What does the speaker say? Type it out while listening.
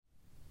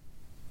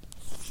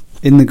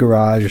in the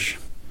garage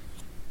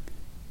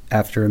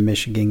after a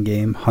Michigan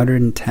game.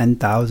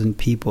 110,000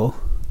 people.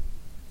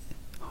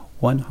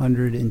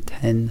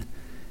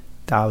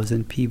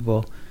 110,000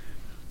 people.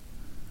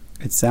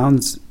 It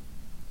sounds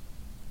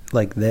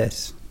like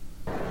this.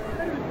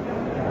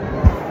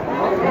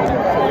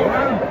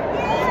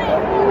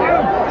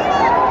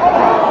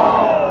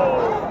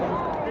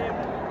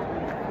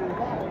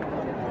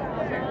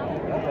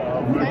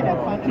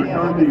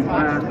 McCarthy's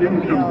pass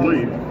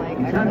incomplete.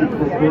 Intended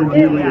for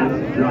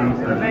Cornelius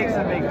Johnson. It makes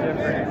a big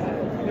difference.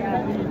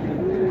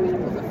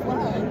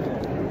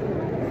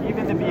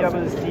 Even to be able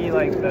to see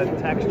like the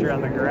texture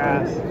on the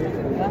grass.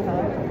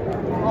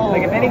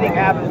 Like if anything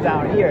happens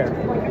down here,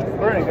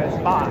 we're in a good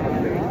spot.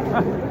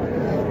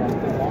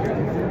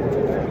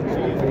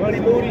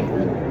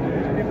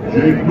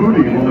 Jake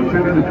Moody will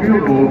attempt the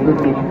field goal from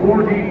the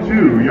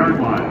 42-yard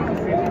line.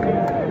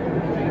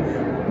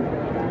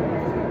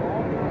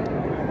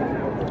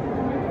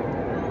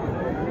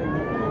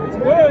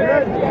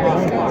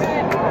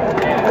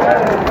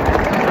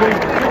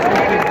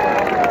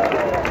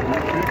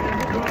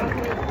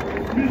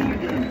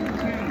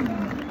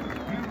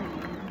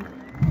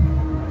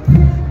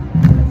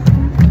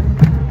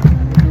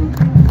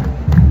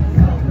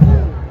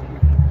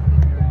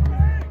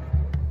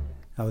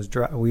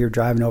 We were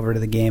driving over to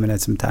the game and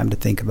had some time to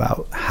think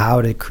about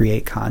how to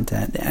create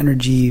content, the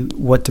energy,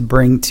 what to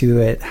bring to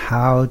it,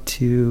 how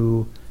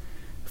to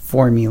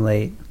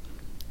formulate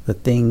the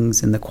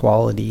things and the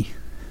quality.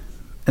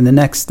 And the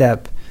next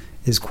step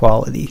is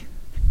quality.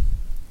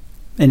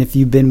 And if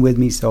you've been with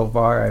me so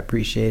far, I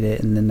appreciate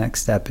it. And the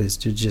next step is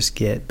to just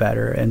get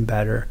better and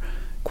better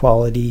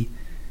quality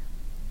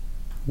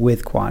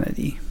with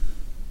quantity.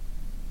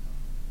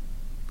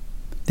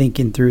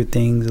 Thinking through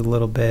things a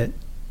little bit,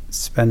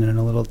 spending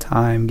a little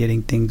time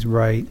getting things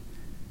right,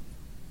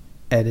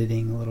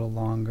 editing a little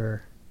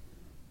longer.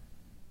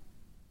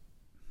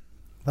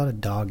 A lot of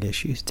dog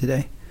issues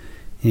today.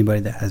 Anybody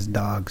that has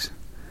dogs.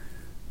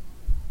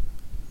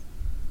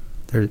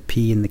 There's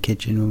pee in the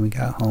kitchen when we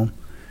got home.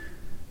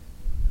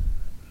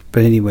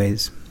 But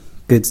anyways,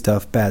 good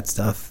stuff, bad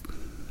stuff.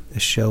 The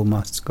show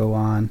must go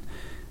on.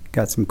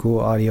 Got some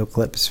cool audio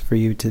clips for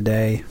you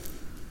today.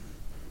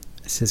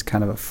 This is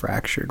kind of a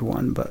fractured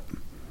one, but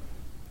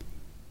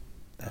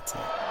that's it.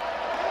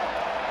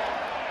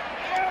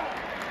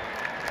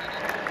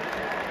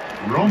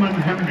 Roman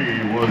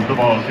Hemby was the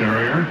ball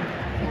carrier.